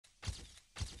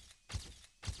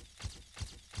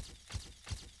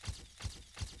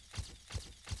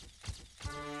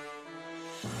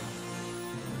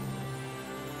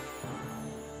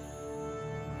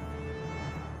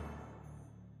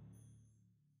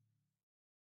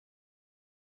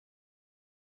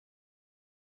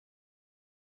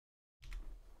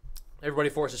Everybody,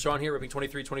 Forces Sean here, ripping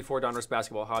 23-24 Donruss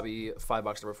basketball hobby, $5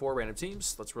 number 4, random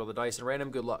teams. Let's roll the dice and random.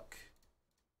 Good luck.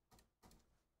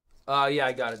 Yeah,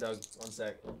 I got it, Doug. 1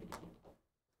 sec.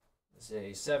 It's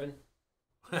a 7.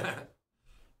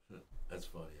 That's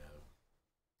funny, Adam.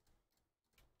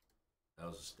 That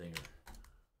was a stinger.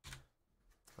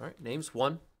 All right, names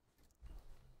 1,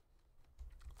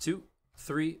 2,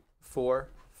 3, 4,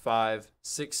 5,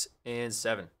 6, and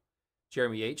 7.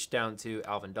 Jeremy H. down to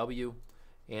Alvin W.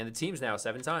 And the team's now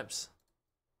 7 times.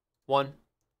 1,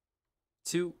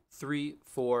 2, 3,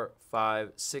 4,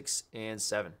 5, 6, and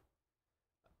 7.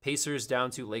 Pacers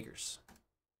down to Lakers.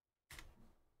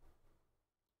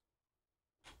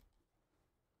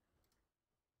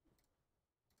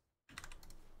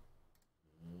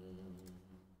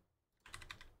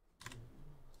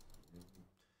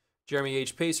 Jeremy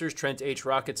H. Pacers, Trent H.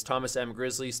 Rockets, Thomas M.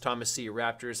 Grizzlies, Thomas C.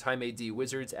 Raptors, Jaime D.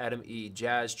 Wizards, Adam E.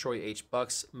 Jazz, Troy H.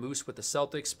 Bucks, Moose with the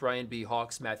Celtics, Brian B.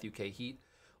 Hawks, Matthew K. Heat,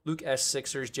 Luke S.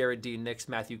 Sixers, Jared D. Knicks,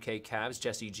 Matthew K. Cavs,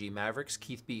 Jesse G. Mavericks,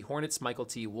 Keith B. Hornets, Michael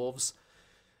T. Wolves,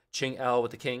 Ching L.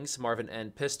 with the Kings, Marvin N.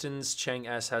 Pistons, Cheng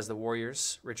S. has the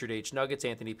Warriors, Richard H. Nuggets,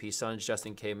 Anthony P. Suns,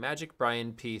 Justin K. Magic,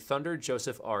 Brian P. Thunder,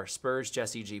 Joseph R. Spurs,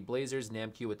 Jesse G. Blazers,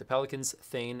 Nam Q. with the Pelicans,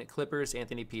 Thane Clippers,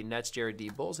 Anthony P. Nets, Jared D.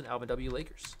 Bulls, and Alvin W.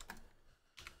 Lakers.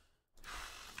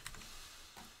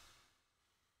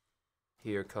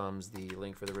 Here comes the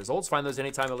link for the results. Find those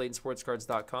anytime at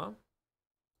LaytonSportsCards.com.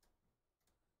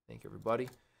 Thank you, everybody.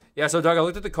 Yeah, so Doug, I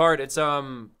looked at the card. It's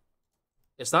not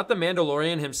the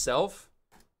Mandalorian himself.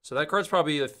 So that card's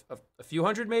probably a few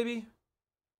hundred, maybe,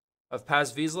 of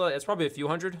Paz Vizsla. It's probably a few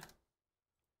hundred.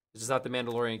 It's just not the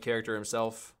Mandalorian character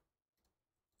himself.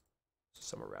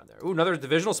 Somewhere around there. Ooh, another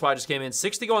divisional spot just came in.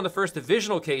 6 to go on the first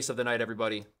divisional case of the night,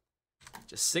 everybody.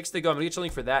 Just 6 to go. I'm going to get you a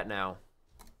link for that now.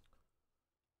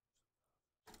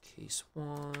 Case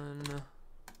 1.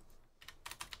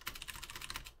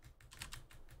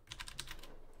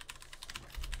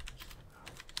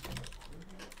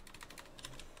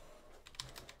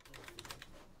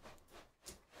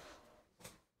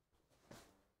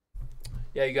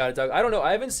 Yeah, you got it, Doug. I don't know.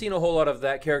 I haven't seen a whole lot of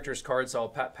that character's cards sell.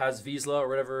 Paz Vizsla or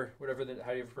whatever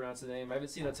how do you pronounce the name? I haven't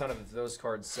seen a ton of those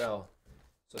cards sell.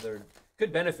 So there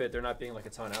could benefit there not being like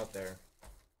a ton out there.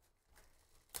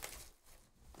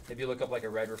 Maybe you look up like a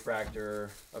red refractor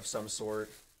of some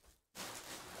sort.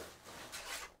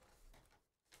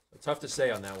 But tough to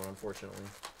say on that one, unfortunately.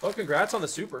 Oh, congrats on the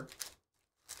super.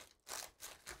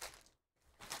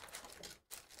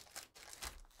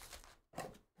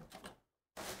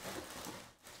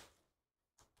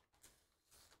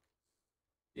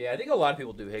 Yeah, I think a lot of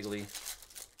people do Higley.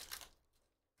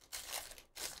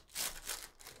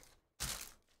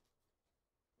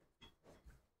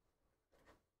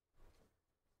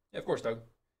 Yeah, of course, Doug.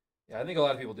 Yeah, I think a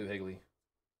lot of people do Higley.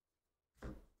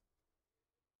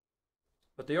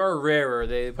 But they are rarer.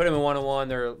 They put them in 1-on-1.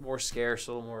 They're more scarce,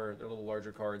 they're a little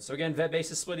larger cards. So again, vet base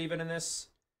is split even in this.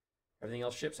 Everything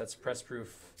else ships. That's press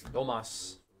proof.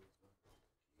 Domas.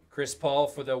 Chris Paul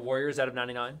for the Warriors out of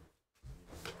 99.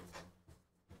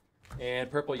 And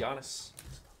purple Giannis.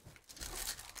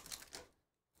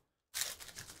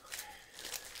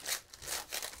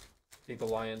 Think the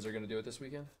Lions are going to do it this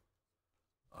weekend?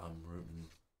 I'm rooting,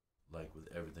 like, with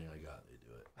everything I got, they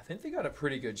do it. I think they got a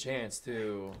pretty good chance,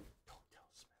 too. Don't tell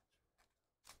Spencer.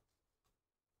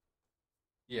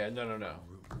 Yeah, no. I'm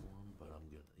rooting for him, but I'm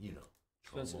going to, you know.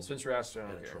 Spencer Astor,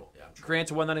 I don't care. Yeah, Grant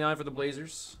to 199 for the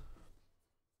Blazers.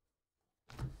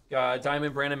 Got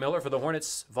Diamond Brandon Miller for the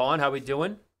Hornets. Vaughn, how we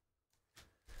doing?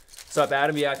 What's up,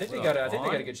 Adam? Yeah, I think they got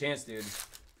a good chance, dude.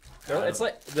 It's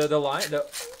like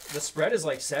the spread is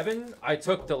like 7. I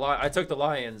took the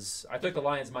Lions. I took the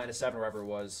Lions -7 wherever it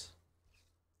was.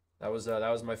 That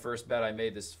was my first bet I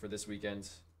made for this weekend.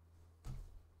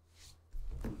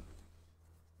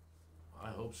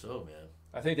 I hope so, man.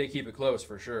 I think they keep it close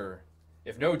for sure.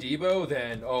 If no Debo,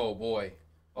 then oh boy.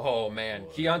 Oh man.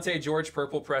 Boy. Keontae George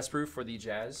purple press proof for the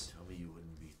Jazz. Tell me you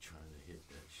wouldn't be trying to hit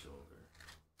that shoulder.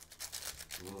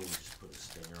 Ooh, just put a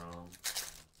stinger on him.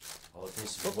 All it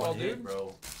takes is football, one hit, dude.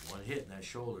 bro. One hit in that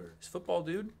shoulder. He's football,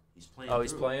 dude. He's playing. Oh,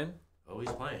 he's playing? Oh,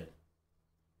 he's playing.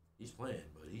 He's playing,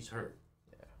 but he's hurt.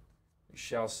 Yeah. We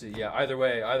shall see. Yeah, either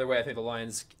way, I think the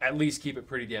Lions at least keep it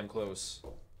pretty damn close.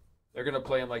 They're going to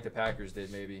play him like the Packers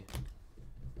did, maybe.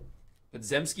 But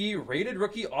Zemski, rated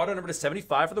rookie, auto number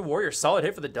 /75 for the Warriors. Solid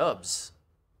hit for the Dubs.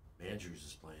 Andrews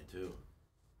is playing, too.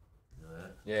 You know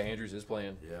that? Yeah, Andrews is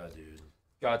playing. Yeah, dude.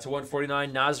 Got to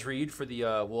 149, Naz Reid for the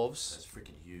Wolves. That's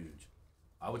freaking huge.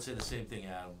 I would say the same thing,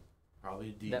 Adam. Probably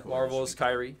a decoy. Net Marvels,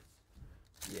 Kyrie.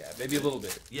 Yeah, maybe a little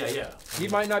bit. Yeah, yeah. He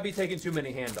might not be taking too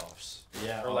many handoffs.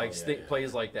 Yeah, or like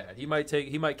plays like that. He might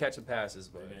catch some passes,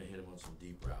 but we're gonna hit him on some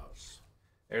deep routes.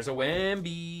 There's a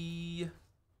Wemby.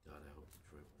 God, I hope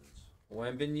Detroit wins.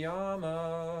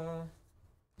 Wembenyama.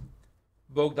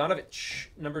 Bogdanovich,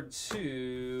 number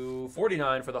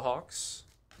 249 for the Hawks.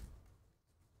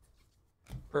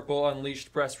 Purple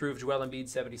Unleashed Press Proof Joel Embiid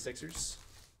 76ers.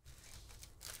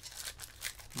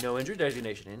 No injury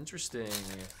designation. Interesting.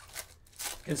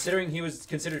 Considering he was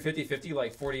considered 50-50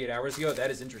 like 48 hours ago, that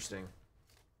is interesting.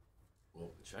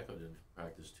 Well, Pacheco didn't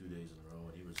practice 2 days in a row,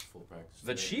 and he was full practice.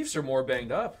 The Chiefs are more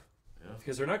banged up. Yeah.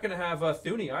 Because they're not going to have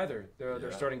Thuney either.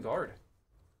 They're starting guard.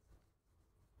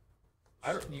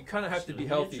 You kind of have to be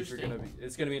healthy if you're going to be.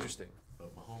 It's going to be interesting.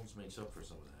 But Mahomes makes up for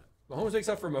some of that. Mahomes makes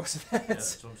up for most of that. Yeah,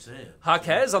 that's what I'm saying.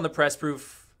 Jaquez on the press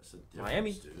proof.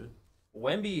 Miami. Dude.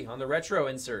 Wemby on the retro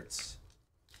inserts.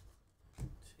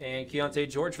 And Keontae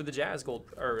George for the Jazz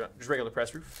gold, or just regular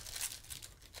press proof.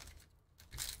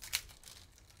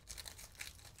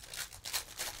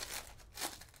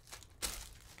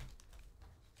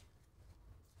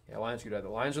 Yeah, Lions could have. The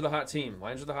Lions are the hot team.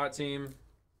 Lions are the hot team.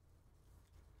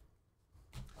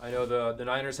 I know the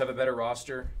Niners have a better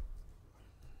roster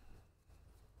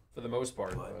for the most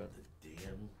part, but the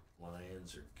damn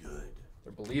Lions are good.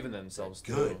 They're believing in themselves.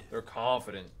 They're good. They're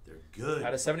confident. They're good.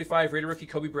 Had a 75 rated rookie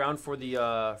Kobe Brown for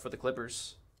the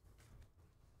Clippers.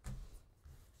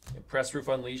 And press proof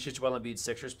unleashed Joel Embiid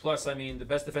Sixers. Plus, I mean, the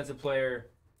best defensive player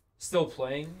still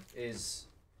playing is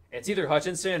it's either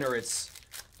Hutchinson or it's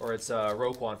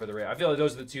Roquan for the Ravens. I feel like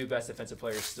those are the two best defensive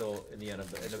players still in the in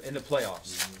the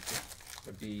playoffs. Mm-hmm.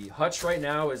 Would be Hutch right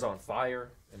now is on fire,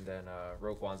 and then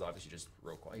Roquan's obviously just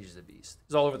Roquan. He's just a beast.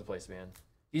 He's all over the place, man.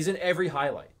 He's in every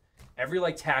highlight. Every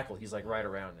tackle, he's right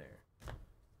around there.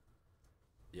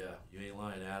 Yeah, you ain't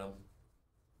lying, Adam.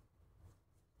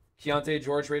 Keontae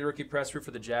George, rated rookie press proof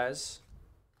for the Jazz.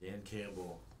 Dan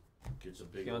Campbell gets a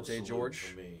big Keontae George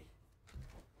from me.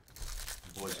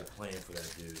 The boys are playing for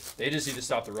that dude. They just need to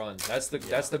stop the run. That's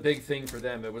the big thing for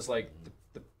them. It was like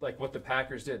what the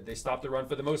Packers did. They stopped the run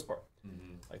for the most part.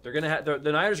 Mm-hmm. Like they're gonna have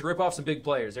the Niners rip off some big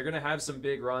players. They're gonna have some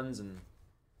big runs, and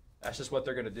that's just what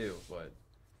they're gonna do. But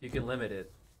you can limit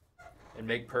it. And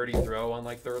make Purdy throw on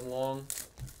 3rd and long.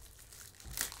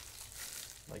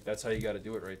 That's how you got to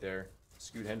do it right there.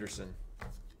 Scoot Henderson.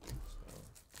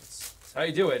 So that's how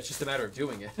you do it. It's just a matter of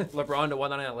doing it. LeBron to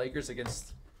 199 Lakers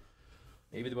against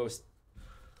maybe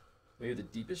the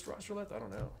deepest roster left. I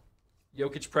don't know.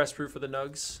 Jokic press proof for the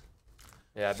Nugs.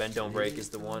 Yeah, bend don't break is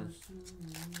the one.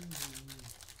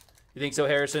 You think so,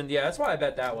 Harrison? Yeah, that's why I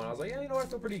bet that one. I was like, yeah, you know what? I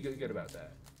feel pretty good about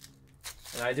that.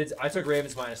 And I took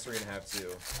Ravens minus 3.5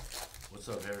 too. What's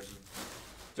up, Harrison?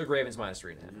 Took Ravens minus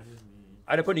 3.5.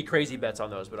 I didn't put any crazy bets on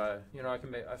those, but I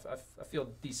can make. I feel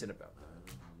decent about that.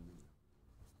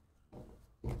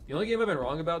 The only game I've been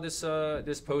wrong about this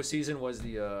postseason was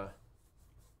the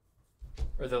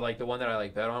one that I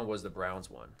bet on was the Browns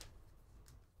one.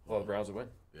 Well, the Browns would win.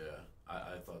 Yeah,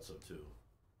 I thought so too.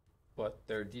 But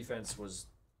their defense was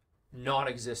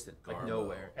non-existent,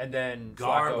 nowhere. And then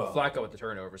Garbo. Flacco with the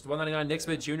turnovers. The 199 Nick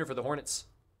Smith Jr. for the Hornets.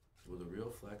 Will the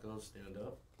real Flacco stand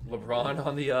up? LeBron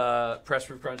on the press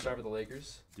proof crunch time for the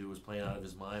Lakers. Dude was playing out of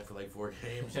his mind for 4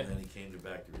 games, and then he came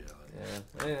back to reality.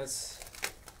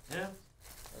 Yeah,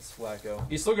 that's Flacco.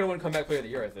 He's still going to win comeback player of the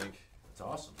year, I think. It's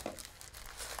awesome.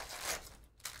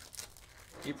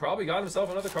 He probably got himself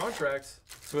another contract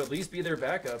to at least be their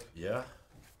backup. Yeah.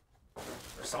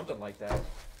 Or something like that.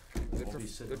 Good for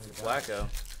Flacco.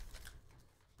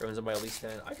 Ruins him by at least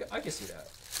 10. I can see that.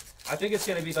 I think it's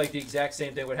going to be the exact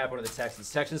same thing what happened to the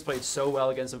Texans. Texans played so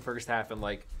well against them first half and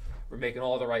were making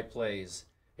all the right plays.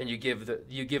 And you give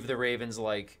the Ravens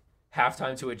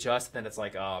halftime to adjust, and then it's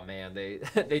oh man, they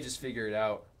just figure it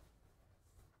out.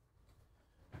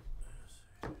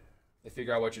 They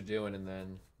figure out what you're doing, and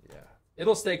then yeah.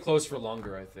 It'll stay close for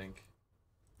longer, I think.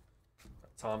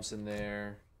 Thompson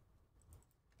there.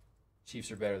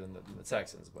 Chiefs are better than the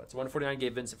Texans, but it's 149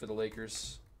 Gabe Vincent for the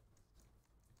Lakers.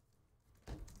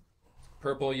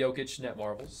 Purple Jokic net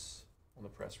marbles on the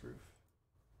press roof.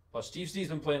 Plus, Chiefs D's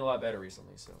been playing a lot better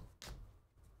recently, so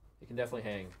they can definitely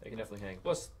hang.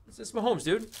 Plus, it's Mahomes,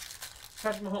 dude.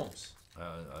 Patrick Mahomes.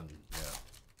 Yeah.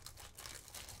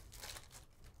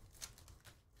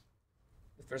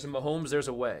 If there's a Mahomes, there's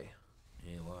a way.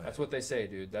 He ain't lying. That's what they say,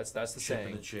 dude. That's the saying.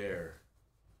 In the chair.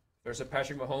 If there's a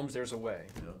Patrick Mahomes, there's a way.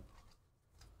 Yep.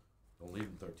 Don't leave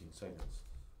him 13 seconds.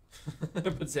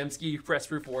 Podzemski press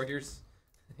roof Warriors.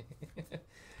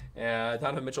 Yeah,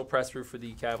 Donovan Mitchell press roof for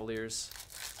the Cavaliers.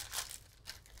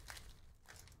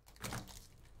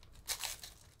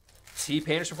 T.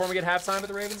 Painters performing at halftime at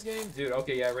the Ravens game? Dude,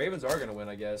 okay, yeah, Ravens are going to win,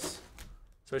 I guess.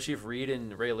 Especially if Reed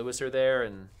and Ray Lewis are there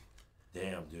and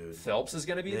damn, dude. Phelps is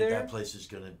going to be there. That place is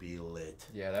going to be lit.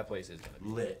 Yeah, that place is going to be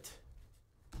lit.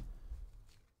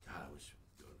 God, I wish we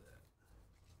could go to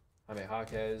that. Jaime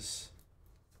Jaquez.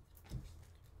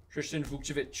 Tristan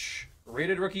Vukcevic.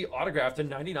 Rated rookie autograph to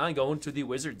 99 going to the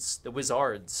Wizards. The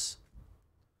Wizards.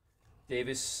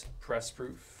 Davis, press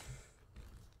proof.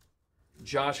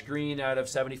 Josh Green out of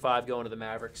 75 going to the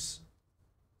Mavericks.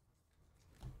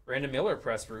 Brandon Miller,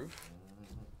 press proof.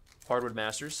 Hardwood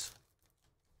Masters.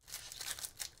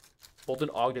 Bolton,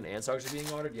 Ogden, and Sox are being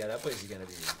ordered. Yeah, that place is gonna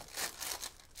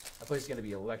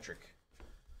be electric.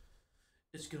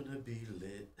 It's gonna be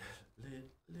lit.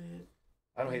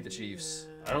 I don't hate the Chiefs.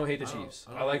 I don't hate the Chiefs.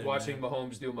 I like watching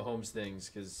Mahomes do Mahomes things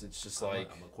because it's just like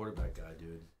I'm a quarterback guy,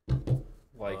 dude.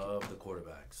 Like love the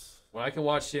quarterbacks. When I can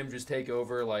watch him just take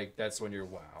over, like that's when you're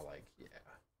wow, like yeah.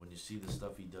 When you see the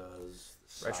stuff he does,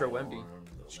 the Retro sidearm, Wemby.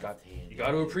 the You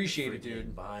got to appreciate it,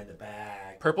 dude. Behind the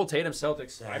back. Purple Tatum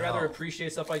Celtics. I'd rather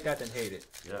appreciate stuff like that than hate it.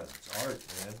 Yeah, it's art,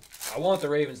 man. I want the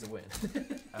Ravens to win.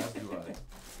 As do I.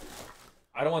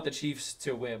 I don't want the Chiefs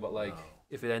to win, but like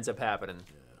if it ends up happening,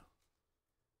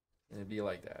 it'd be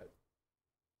like that.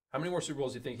 How many more Super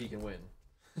Bowls do you think he can win?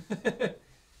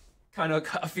 Kind of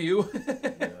a few.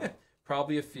 Yeah.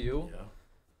 Probably a few. Yeah.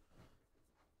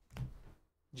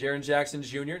 Jaren Jackson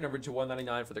Jr., number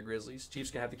 199 for the Grizzlies.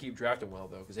 Chiefs gonna have to keep drafting well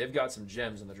though, because they've got some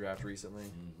gems in the draft recently.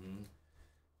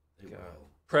 Mm-hmm.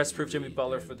 Press proof Jimmy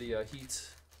Butler for the Heat.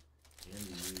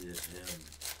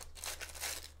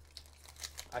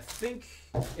 I think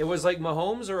it was like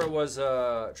Mahomes or it was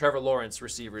Trevor Lawrence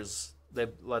receivers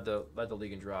that led the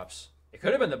league in drops. It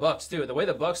could have been the Bucks too. The way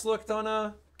the Bucks looked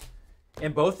on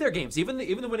in both their games, even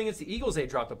the win against the Eagles, they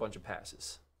dropped a bunch of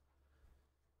passes.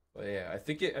 But yeah, I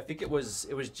think it was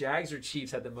Jags or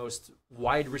Chiefs had the most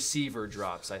wide receiver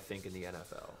drops, I think, in the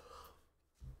NFL.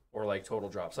 Or like total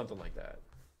drops, something like that.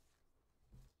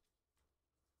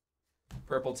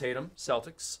 Purple Tatum,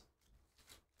 Celtics.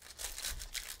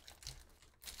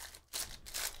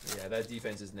 Yeah, that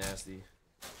defense is nasty.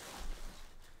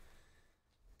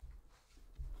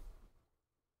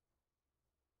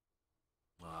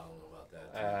 I don't know about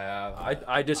that.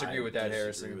 I disagree with that,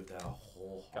 Harrison. I disagree with that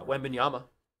wholeheartedly. Got Wembanyama.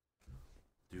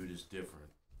 Dude is different.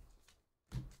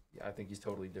 Yeah, I think he's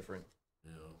totally different.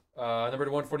 You know. Number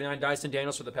 149, Dyson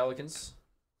Daniels for the Pelicans.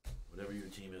 Whatever your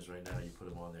team is right now, you put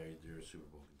him on there, you're a Super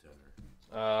Bowl contender.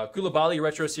 Koulibaly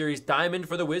Retro Series Diamond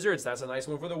for the Wizards. That's a nice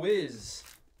one for the Wiz.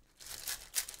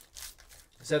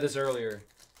 I said this earlier.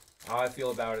 How I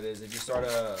feel about it is if you start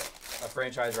a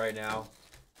franchise right now,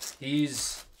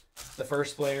 he's the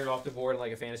first player off the board in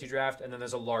like a fantasy draft, and then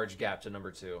there's a large gap to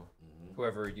number 2. Mm-hmm.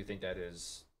 Whoever you think that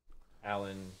is.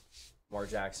 Allen, Lamar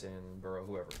Jackson, Burrow,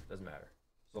 whoever. Doesn't matter.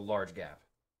 It's a large gap.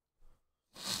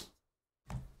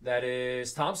 That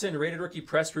is Thompson, rated rookie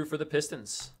press proof for the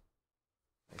Pistons.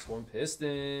 Nice one,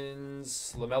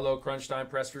 Pistons. LaMelo crunch time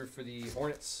press proof for the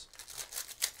Hornets.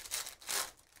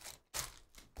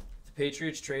 The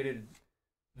Patriots traded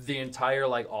the entire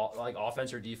like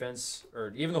offense or defense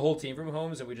or even the whole team from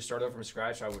Mahomes, and we just started over from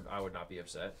scratch. I would not be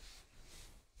upset.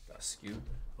 Got skewed.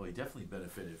 Well, he definitely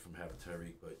benefited from having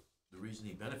Tyreek, but the reason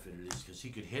he benefited is because he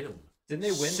could hit him. Didn't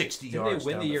they win 60 Didn't yards they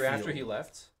win down the year field. after he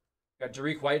left? Got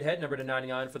Tariq Whitehead, number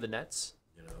 99 for the Nets.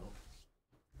 You know.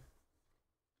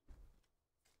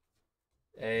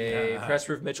 A press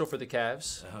proof Mitchell for the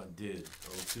Cavs. Did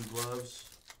 02 gloves.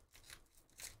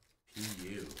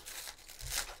 PU.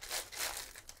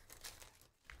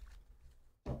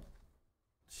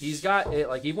 He's got it.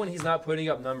 Like even when he's not putting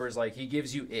up numbers, like he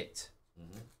gives you it.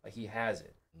 Mm-hmm. Like he has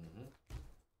it. Mm-hmm.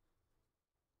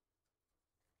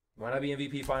 Might not be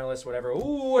MVP finalist, whatever.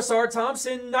 Ooh, Asar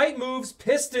Thompson, Night Moves,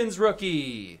 Pistons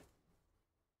rookie.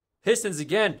 Pistons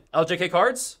again. LJK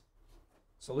cards.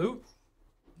 Salute.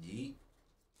 Yeet.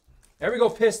 There we go,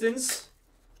 Pistons.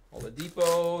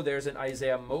 Oladipo. There's an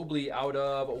Isaiah Mobley out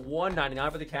of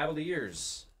 199 for the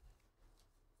Cavaliers.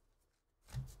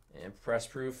 And press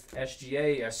proof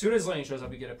SGA. As soon as Lane shows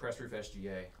up, you get a press proof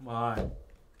SGA. Come on.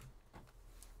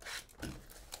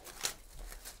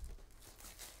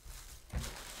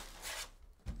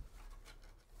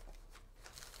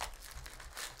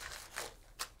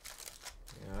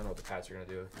 Yeah, I don't know what the Pats are gonna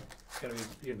do. It's gonna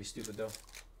be stupid though.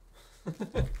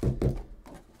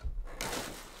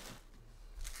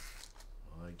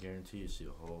 Well, I guarantee you see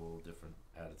a whole different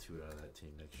attitude out of that team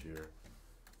next year,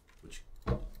 which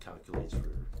calculates for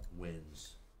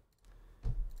wins.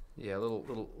 Yeah, a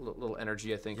little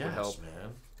energy I think would help. Yes,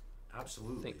 man.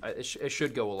 Absolutely. I think it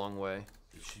should go a long way.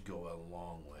 It should go a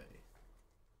long way.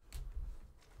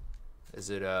 Is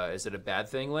it a bad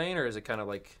thing, Lane, or is it kind of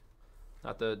like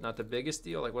not the biggest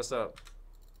deal? Like, what's up?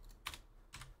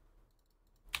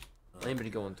 Lane been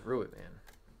going through it, man.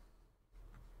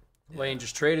 Yeah. Lane,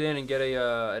 just trade it in and get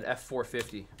an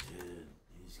F450. Dude,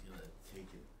 he's gonna take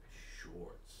it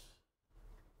shorts.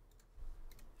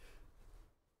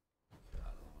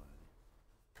 God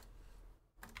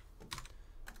almighty.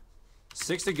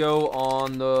 6 to go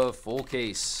on the full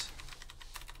case.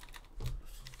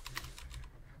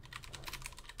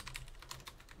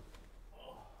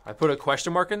 I put a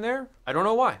question mark in there. I don't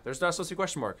know why. There's not supposed to be a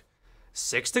question mark.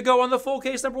 6 to go on the full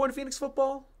case, number 1 Phoenix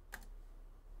football.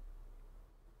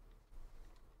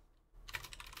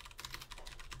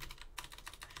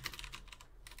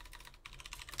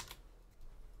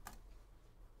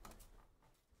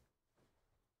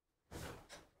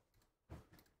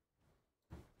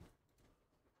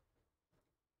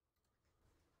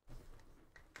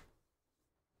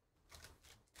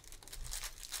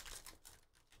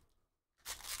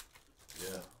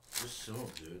 Yeah, just sue him,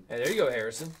 dude. Hey, there you go,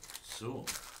 Harrison. Sue him.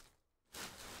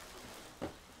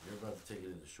 You're about to take it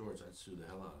into shorts. I'd sue the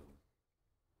hell out of him.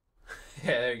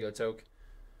 Yeah, there you go, Toke.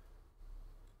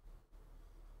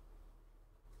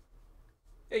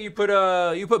 Hey, you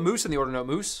put Moose in the order note,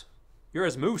 Moose. You're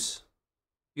as Moose.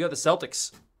 You got the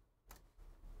Celtics.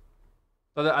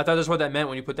 I thought that's what that meant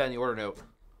when you put that in the order note.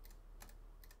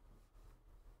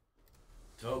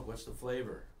 Toke, what's the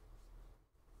flavor?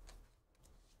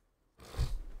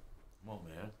 Come on,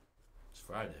 man. It's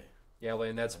Friday. Yeah,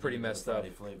 Lane, that's pretty messed up.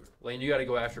 Flavor. Lane, you got to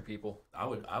go after people. I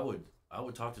would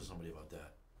talk to somebody about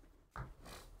that.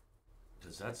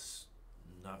 Because that's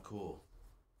not cool.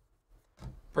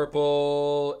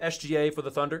 Purple SGA for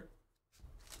the Thunder.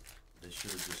 They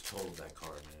should have just totaled that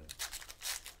card, man.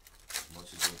 As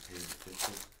much as they paid to fix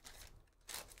it.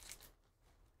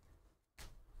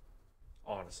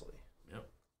 Honestly. Yep.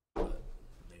 But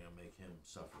they're going to make him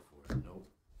suffer for it. Nope.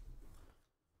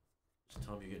 Just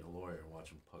tell him you're getting a lawyer and watch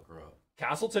him pucker up.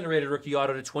 Castleton rated rookie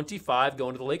auto to 25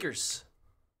 going to the Lakers.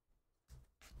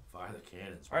 Fire the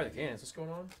cannons. Fire the cannons. What's going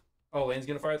on? Oh, Lane's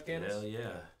going to fire the cannons? Hell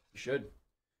yeah. You should.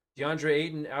 DeAndre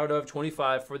Ayton out of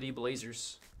 25 for the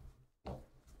Blazers.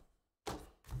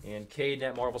 And Cade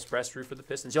Net Marvel's press through for the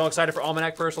Pistons. Y'all excited for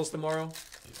Almanac Personals tomorrow?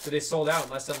 So they sold out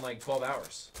in less than like 12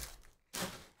 hours.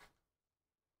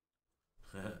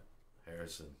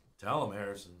 Harrison. Tell him,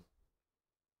 Harrison.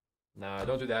 Nah,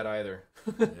 don't do that either.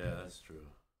 Yeah, that's true.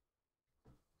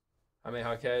 Jaime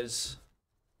Jaquez.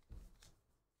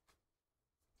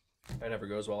 That never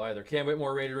goes well either. Cam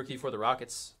Whitmore rated rookie for the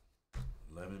Rockets.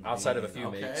 Lemon outside bean. of a few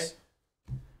Okay. makes.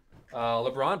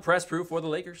 LeBron press proof for the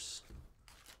Lakers.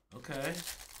 Okay.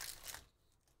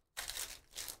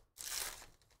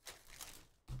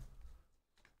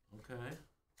 Okay.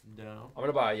 I'm down. I'm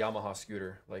gonna buy a Yamaha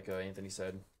scooter, like Anthony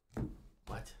said.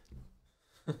 What?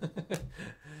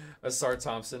 Asar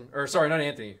Thompson, or sorry, not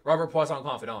Anthony. Robert Poisson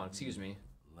Confidant. Excuse me.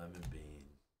 Lemon bean.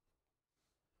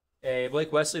 Hey,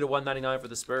 Blake Wesley to 199 for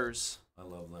the Spurs. I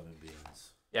love lemon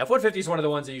beans. Yeah, F150 is one of the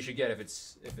ones that you should get if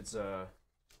it's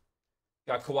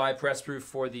got Kawhi press proof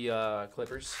for the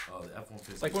Clippers. Oh, the F-150.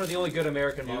 It's like one of the only good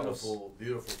American models.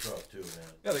 Beautiful truck too, man.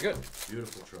 Yeah, they're good.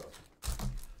 Beautiful truck.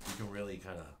 You can really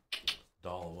kind of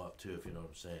doll them up too, if you know what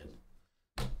I'm saying.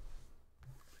 A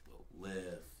little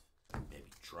lift, maybe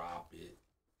drop it,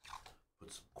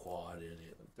 put some quad in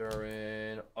it.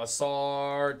 Duran,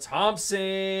 Asar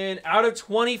Thompson out of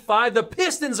 25. The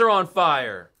Pistons are on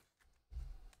fire,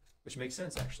 which makes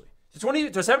sense actually.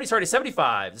 To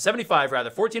 75. 75 rather.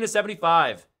 14 to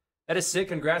 75. That is sick.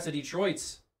 Congrats to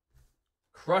Detroit.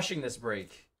 Crushing this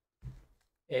break.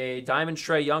 A Diamond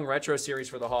Trae Young retro series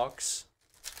for the Hawks.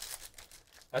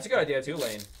 That's a good idea too,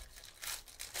 Lane.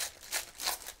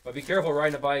 But be careful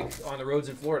riding a bike on the roads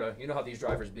in Florida. You know how these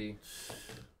drivers be.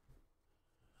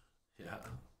 Yeah.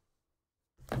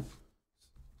 Ain't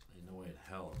no way in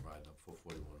hell I'm riding up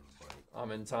 441 on a bike.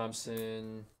 Amen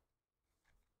Thompson.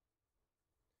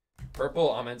 Purple,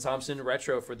 Amen Thompson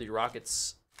retro for the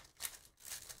Rockets.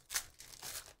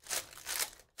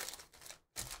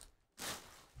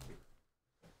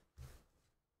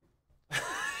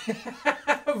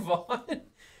 Vaughn?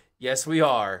 Yes, we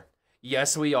are.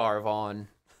 Yes, we are, Vaughn.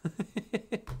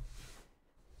 What's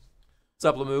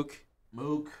up, Lamook?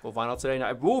 Mook. Gold vinyl today.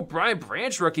 Ooh, Brian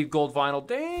Branch rookie gold vinyl.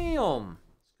 Damn.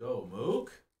 Let's go,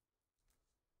 Mook.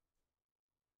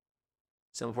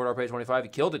 Sam Laporte, page 25. He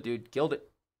killed it, dude. Killed it.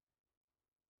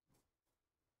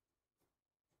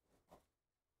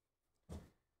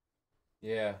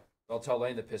 Yeah. I'll tell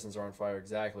Lane the Pistons are on fire.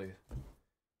 Exactly.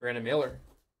 Brandon Miller.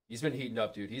 He's been heating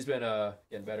up, dude. He's been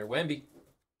getting better. Wemby.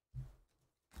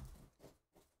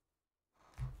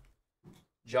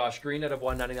 Josh Green out of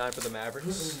 199 for the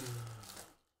Mavericks.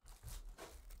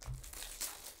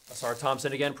 Asar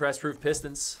Thompson again, press proof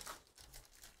Pistons.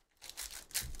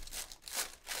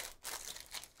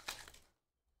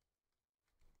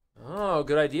 Oh,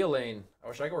 good idea, Lane. I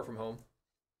wish I could work from home.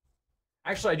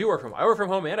 Actually, I do work from home. I work from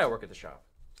home and I work at the shop.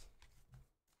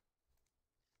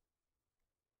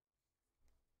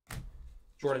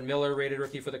 Jordan Miller, rated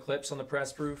rookie for the Clips on the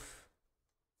press proof.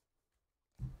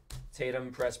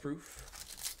 Tatum, press proof.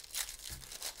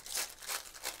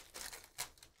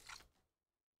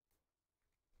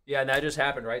 Yeah, and that just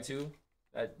happened, right, too?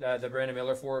 The Brandon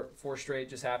Miller four straight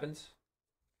just happened.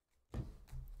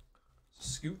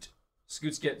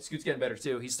 Scoot's getting better,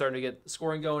 too. He's starting to get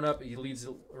scoring going up. He leads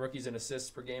rookies in assists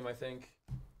per game, I think.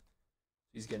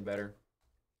 He's getting better.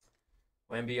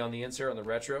 Wemby on the insert on the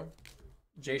retro.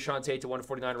 Jayshawn Tate to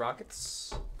 149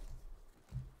 Rockets.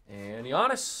 And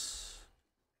Giannis.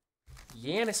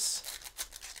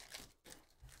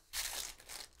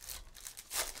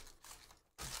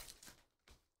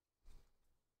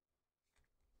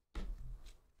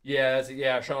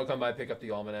 Yeah, Sean will come by and pick up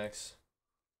the almanacs.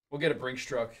 We'll get a Brinks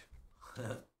truck.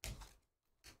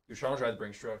 Dude, Sean will drive the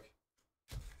Brinks truck.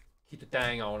 Keep the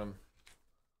thing on him.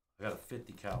 I got a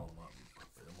 50 cal in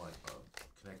my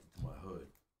connected to my hood.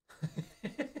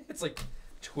 It's like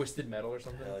twisted metal or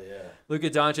something. Hell yeah. Luka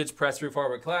Doncic, press proof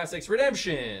Hardwood Classics.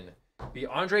 Redemption. Be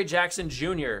Andre Jackson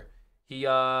Jr. He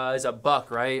is a Buck,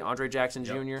 right? Andre Jackson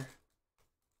Jr.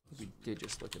 We did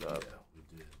just look it up. Yeah, we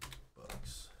did.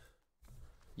 Bucks.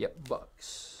 Yep,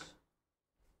 Bucks.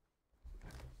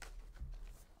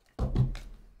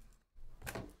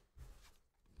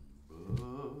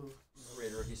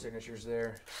 Rated rookie signatures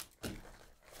there.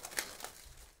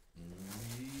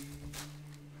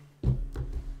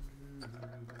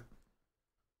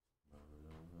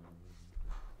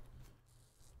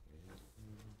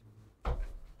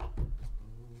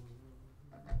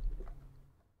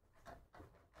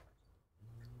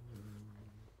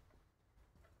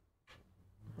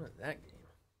 What is that game?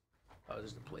 Oh, this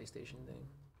is the PlayStation thing.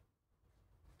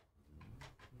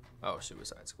 Oh,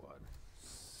 Suicide Squad.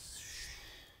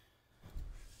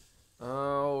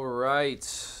 All right.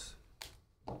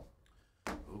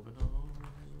 Open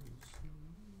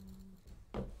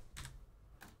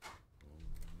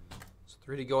It's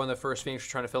 3 to go in the first Phoenix. We're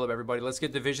trying to fill up everybody. Let's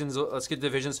get divisions. Let's get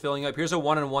divisions filling up. Here's a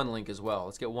 1-on-1 link as well.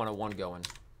 Let's get 1-on-1 going.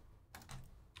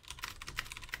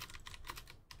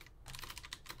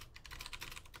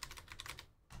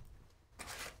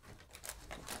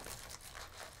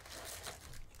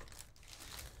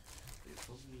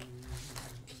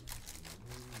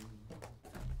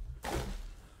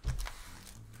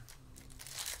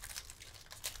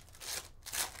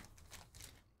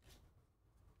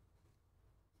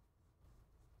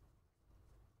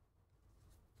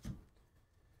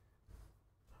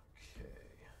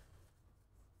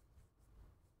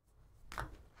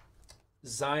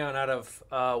 Zion out of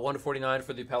 149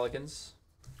 for the Pelicans.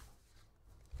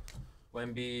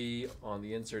 Wemby on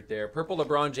the insert there. Purple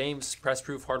LeBron James, press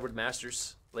proof Hardwood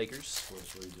Masters, Lakers.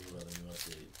 What's what do you do about a new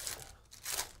update?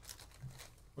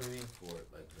 What do you mean? For it,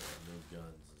 like new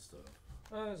guns and stuff.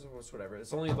 It's whatever.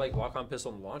 It's only like lock-on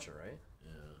pistol and launcher, right?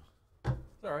 Yeah.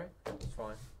 It's all right. It's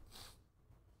fine.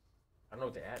 I don't know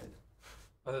what they added,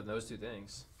 other than those two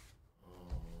things.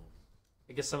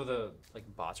 I guess some of the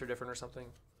like bots are different or something.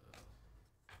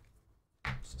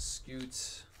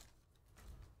 Scoot.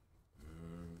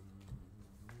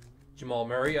 Jamal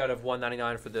Murray out of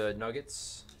 199 for the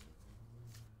Nuggets.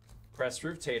 Press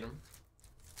proof Tatum.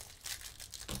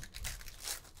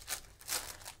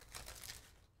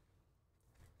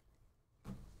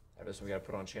 This one we got to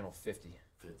put on channel 50.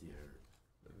 50 hurt.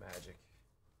 The Magic.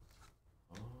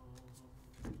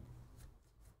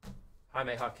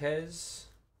 Jaime Jaquez.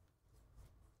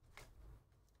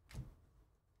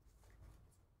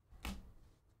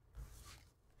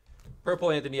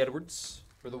 Purple Anthony Edwards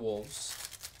for the Wolves.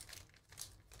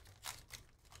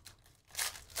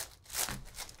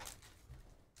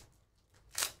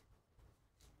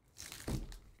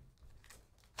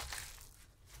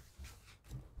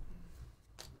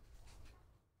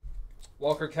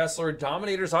 Walker Kessler,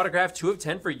 Dominators autograph, 2 of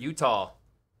 10 for Utah.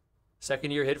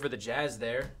 Second year hit for the Jazz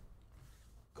there.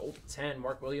 Gold 10,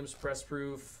 Mark Williams press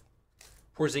proof.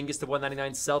 Porzingis to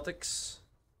 199 Celtics.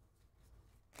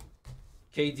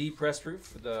 KD press proof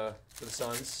for the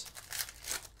Suns.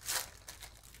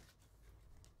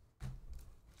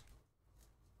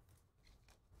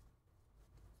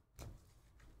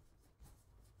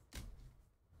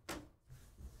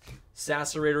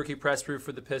 Sasser rookie press proof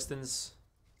for the Pistons.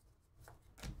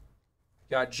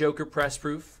 Got Joker press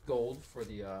proof gold for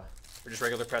the Or just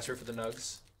regular press proof for the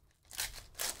Nugs.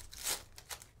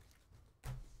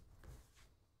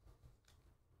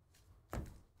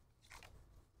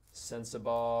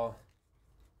 Sensabaugh.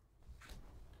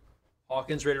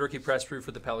 Hawkins rated rookie press proof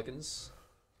for the Pelicans.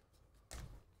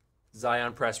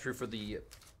 Zion press proof for the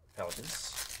Pelicans.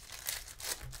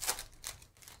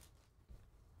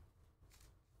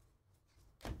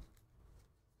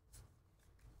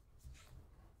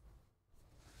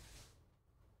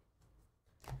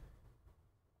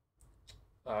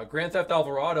 Grand Theft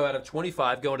Alvarado out of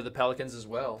 25 going to the Pelicans as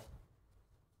well.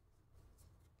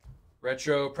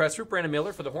 Retro press proof Brandon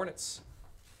Miller for the Hornets.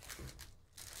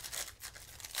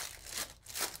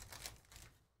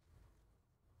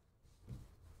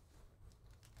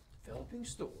 Developing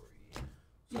story.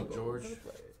 What's up, George?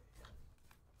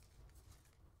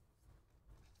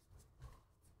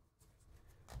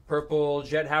 Purple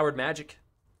Jet Howard Magic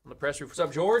on the press roof. What's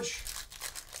up, George?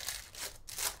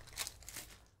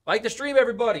 Like the stream,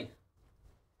 everybody.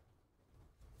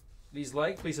 Please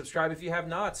like, please subscribe if you have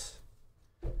not.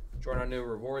 Join our new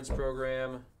rewards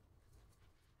program.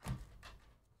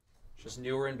 It's just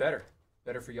newer and better.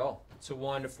 Better for y'all. So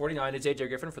 1/49 is AJ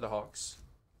Griffin for the Hawks.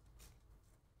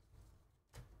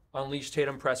 Unleash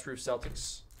Tatum press proof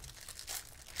Celtics.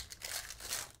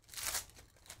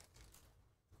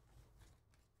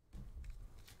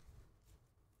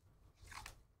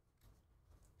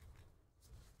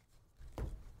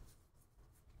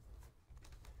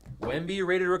 Wemby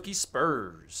rated rookie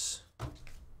Spurs.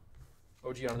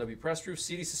 OG Anunoby press proof.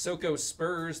 CD Sissoko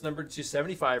Spurs number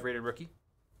 275 rated rookie.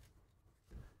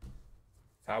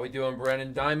 How we doing,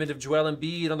 Brennan? Diamond of Joel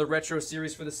Embiid on the retro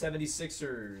series for the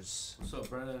 76ers. What's up,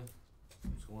 Brennan?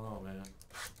 What's going on, man?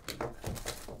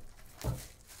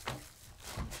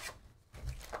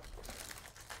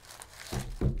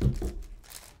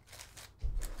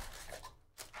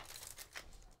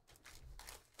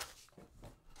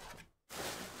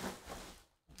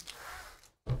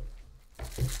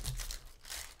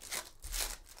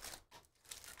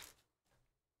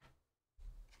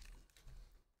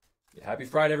 Happy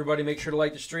Friday, everybody. Make sure to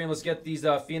like the stream. Let's get these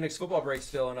Phoenix football breaks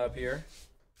filling up here.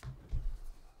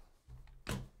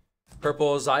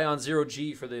 Purple Zion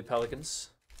 0G for the Pelicans.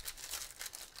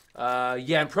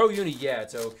 Yeah, and Pro Uni, yeah,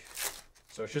 it's Oak.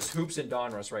 So it's just Hoops and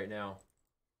Donruss right now.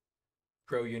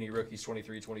 Pro Uni rookies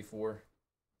 23-24.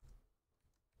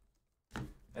 And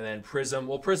then Prism.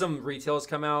 Well, Prism retails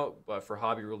come out, but for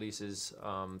hobby releases,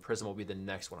 Prism will be the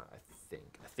next one, I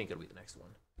think. I think it'll be the next one.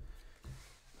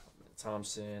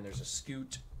 Thompson, there's a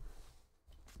Scoot.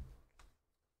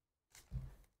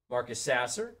 Marcus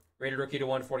Sasser, rated rookie to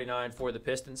 149 for the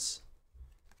Pistons.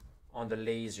 On the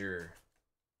laser.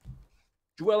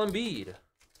 Joel Embiid.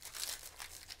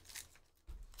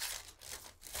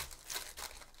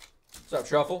 What's up,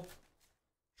 Truffle?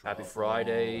 Happy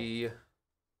Friday.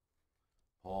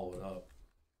 Paul, what up?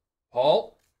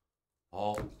 Paul?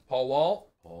 Paul. Paul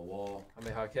Wall? Paul Wall.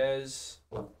 Jaime Jaquez.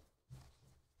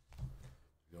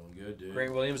 Going good, dude.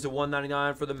 Grant Williams to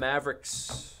 199 for the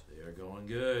Mavericks. They are going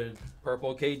good.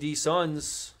 Purple KD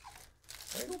Suns.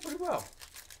 They're going pretty well.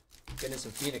 Getting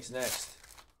some Phoenix next.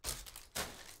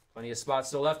 Plenty of spots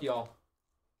still left, y'all.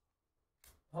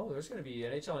 Oh, there's going to be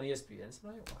NHL and ESPN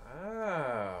tonight?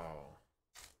 Wow.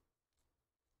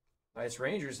 Nice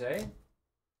Rangers, eh?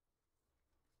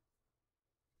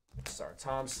 Star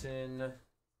Thompson.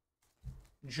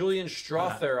 Julian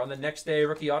Strother on the next day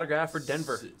rookie autograph for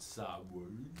Denver. Sit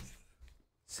sideways.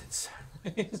 Sit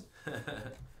sideways.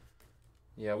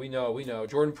 Yeah, we know.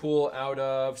 Jordan Poole out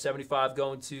of 75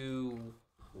 going to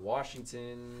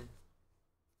Washington.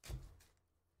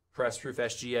 Press proof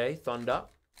SGA. Thunder.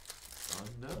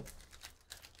 Thunder.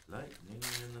 Lightning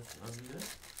in the thunder.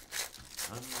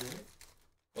 Thunder.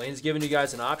 Lane's giving you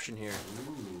guys an option here.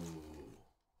 Ooh.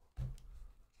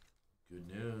 Good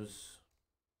news.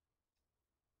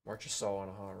 Marchessault on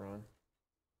a hot run.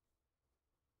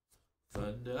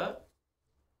 Thunder.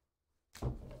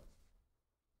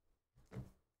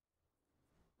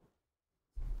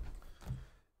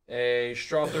 A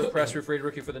Strother press proof rated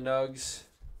rookie for the Nugs.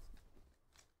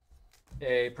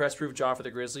 A press proof jaw for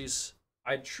the Grizzlies.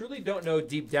 I truly don't know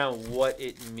deep down what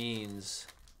it means.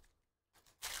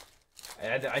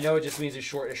 I know it just means it's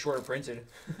shorter printed.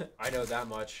 I know that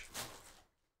much.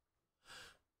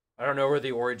 I don't know where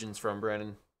the origin's from,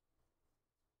 Brandon.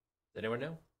 Does anyone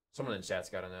know? Someone in the chat's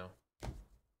got to know.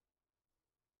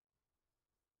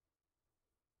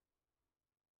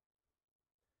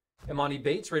 Imani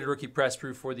Bates, rated rookie press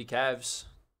proof for the Cavs.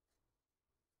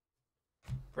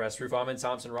 Press proof Amen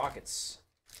Thompson Rockets.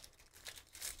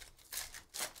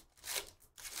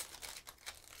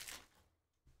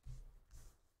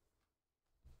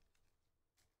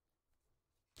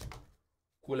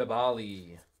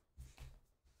 Koulibaly.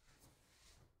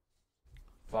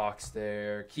 Fox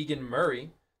there. Keegan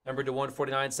Murray, numbered to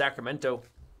 149, Sacramento.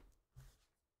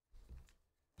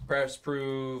 Press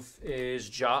proof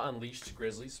is Ja Unleashed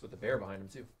Grizzlies with the bear behind him,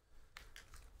 too.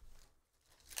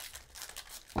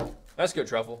 That's good,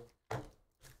 Truffle.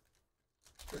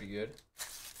 Pretty good.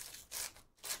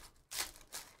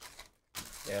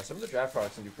 Yeah, some of the draft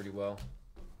products can do pretty well.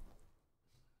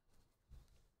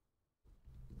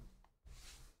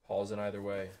 Paul's in either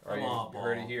way. All right, you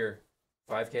heard it here.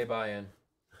 5K buy-in.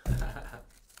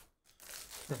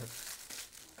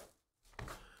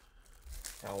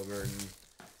 Halliburton.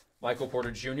 Michael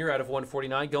Porter Jr. out of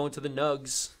 149 going to the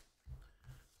Nugs.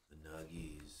 The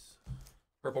Nuggies.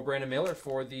 Purple Brandon Miller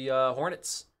for the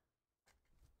Hornets.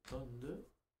 Thunder.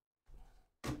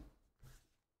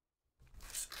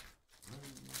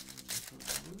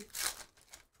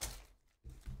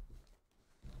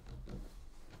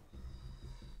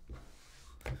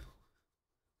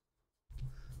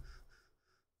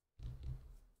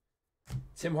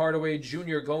 Tim Hardaway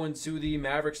Jr. going to the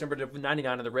Mavericks, number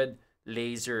 99 of the red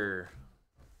laser.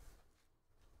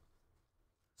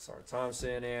 Sarah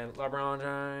Thompson and LeBron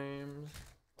James.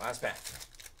 Last pack.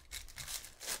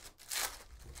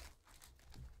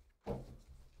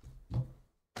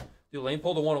 Dude, Lane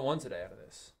pulled a 101 today out of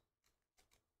this.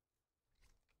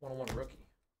 101 rookie.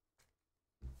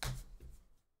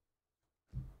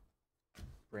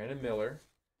 Brandon Miller.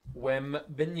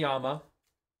 Wembanyama.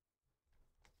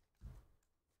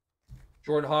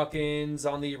 Jordan Hawkins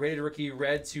on the rated rookie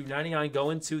red to 99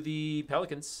 going to the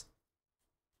Pelicans.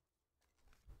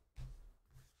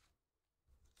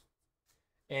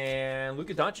 And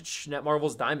Luka Doncic, Net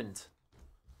Marvel's Diamond.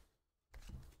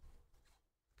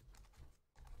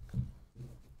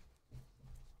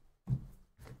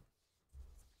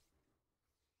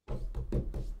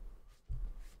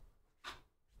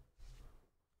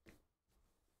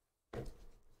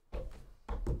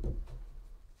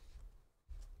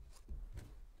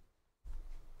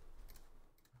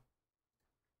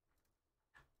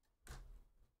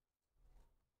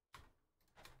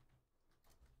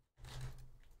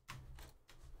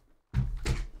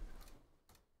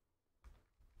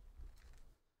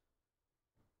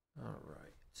 All right.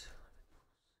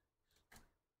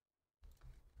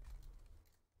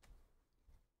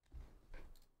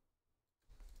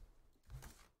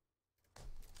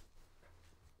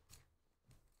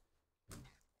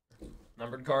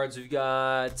 Numbered cards, we've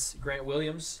got Grant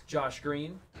Williams, Josh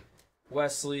Green,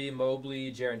 Wesley,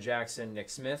 Mobley, Jaren Jackson,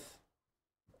 Nick Smith,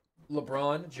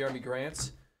 LeBron, Jeremy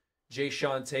Grant, Jay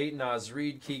Sean Tate, Naz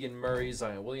Reid, Keegan Murray,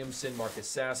 Zion Williamson, Marcus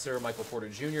Sasser, Michael Porter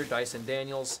Jr., Dyson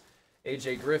Daniels,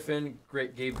 AJ Griffin,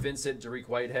 Gabe Vincent, Dariq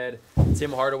Whitehead,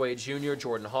 Tim Hardaway Jr.,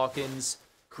 Jordan Hawkins,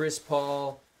 Chris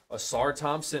Paul, Asar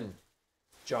Thompson,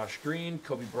 Josh Green,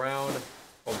 Kobe Brown,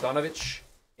 Bogdanovich,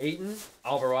 Ayton,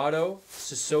 Alvarado,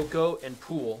 Sissoko, and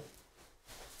Poole.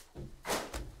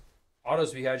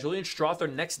 Autos we had Julian Strother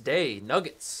next day,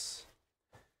 Nuggets.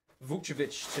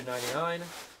 Vucevic to 99.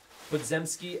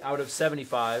 Budzemski out of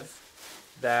 75.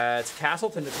 That's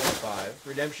Castleton to 25.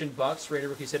 Redemption Bucks, rated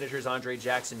rookie signatures Andre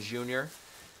Jackson Jr.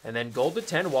 And then gold to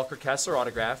 10, Walker Kessler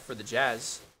autograph for the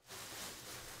Jazz.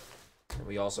 And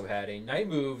we also had a night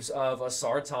moves of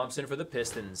Asar Thompson for the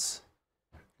Pistons.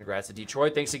 Congrats to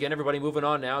Detroit. Thanks again, everybody. Moving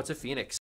on now to Phoenix.